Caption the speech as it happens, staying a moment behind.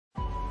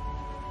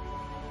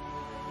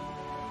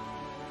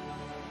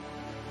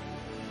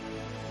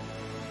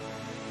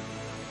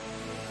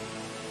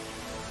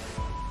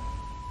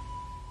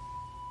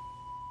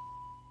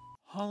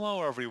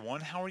Hello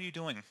everyone, how are you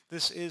doing?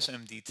 This is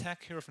MD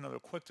Tech here with another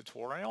quick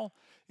tutorial.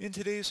 In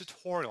today's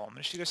tutorial, I'm going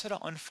to show you guys how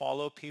to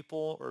unfollow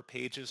people or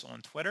pages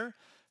on Twitter.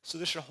 So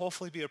this should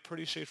hopefully be a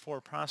pretty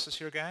straightforward process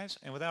here, guys.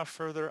 And without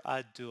further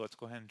ado, let's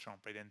go ahead and jump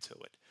right into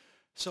it.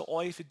 So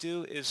all you have to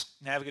do is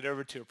navigate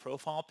over to your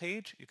profile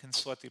page. You can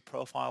select the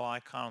profile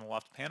icon on the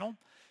left panel.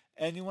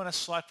 And you want to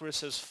select where it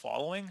says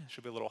following. There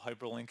should be a little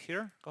hyperlink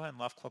here. Go ahead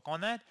and left click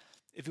on that.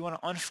 If you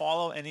want to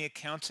unfollow any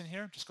accounts in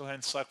here, just go ahead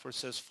and select where it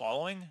says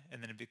following,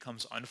 and then it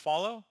becomes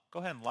unfollow. Go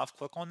ahead and left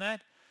click on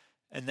that,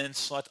 and then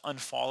select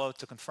unfollow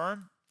to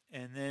confirm.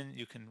 And then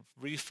you can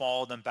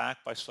refollow them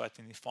back by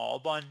selecting the follow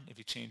button if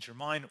you change your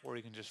mind, or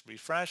you can just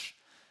refresh,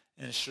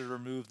 and it should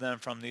remove them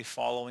from the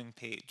following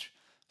page.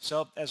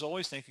 So as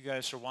always, thank you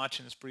guys for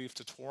watching this brief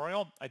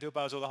tutorial. I do hope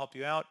I was able to help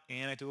you out,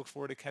 and I do look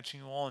forward to catching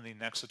you all in the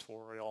next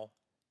tutorial.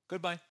 Goodbye.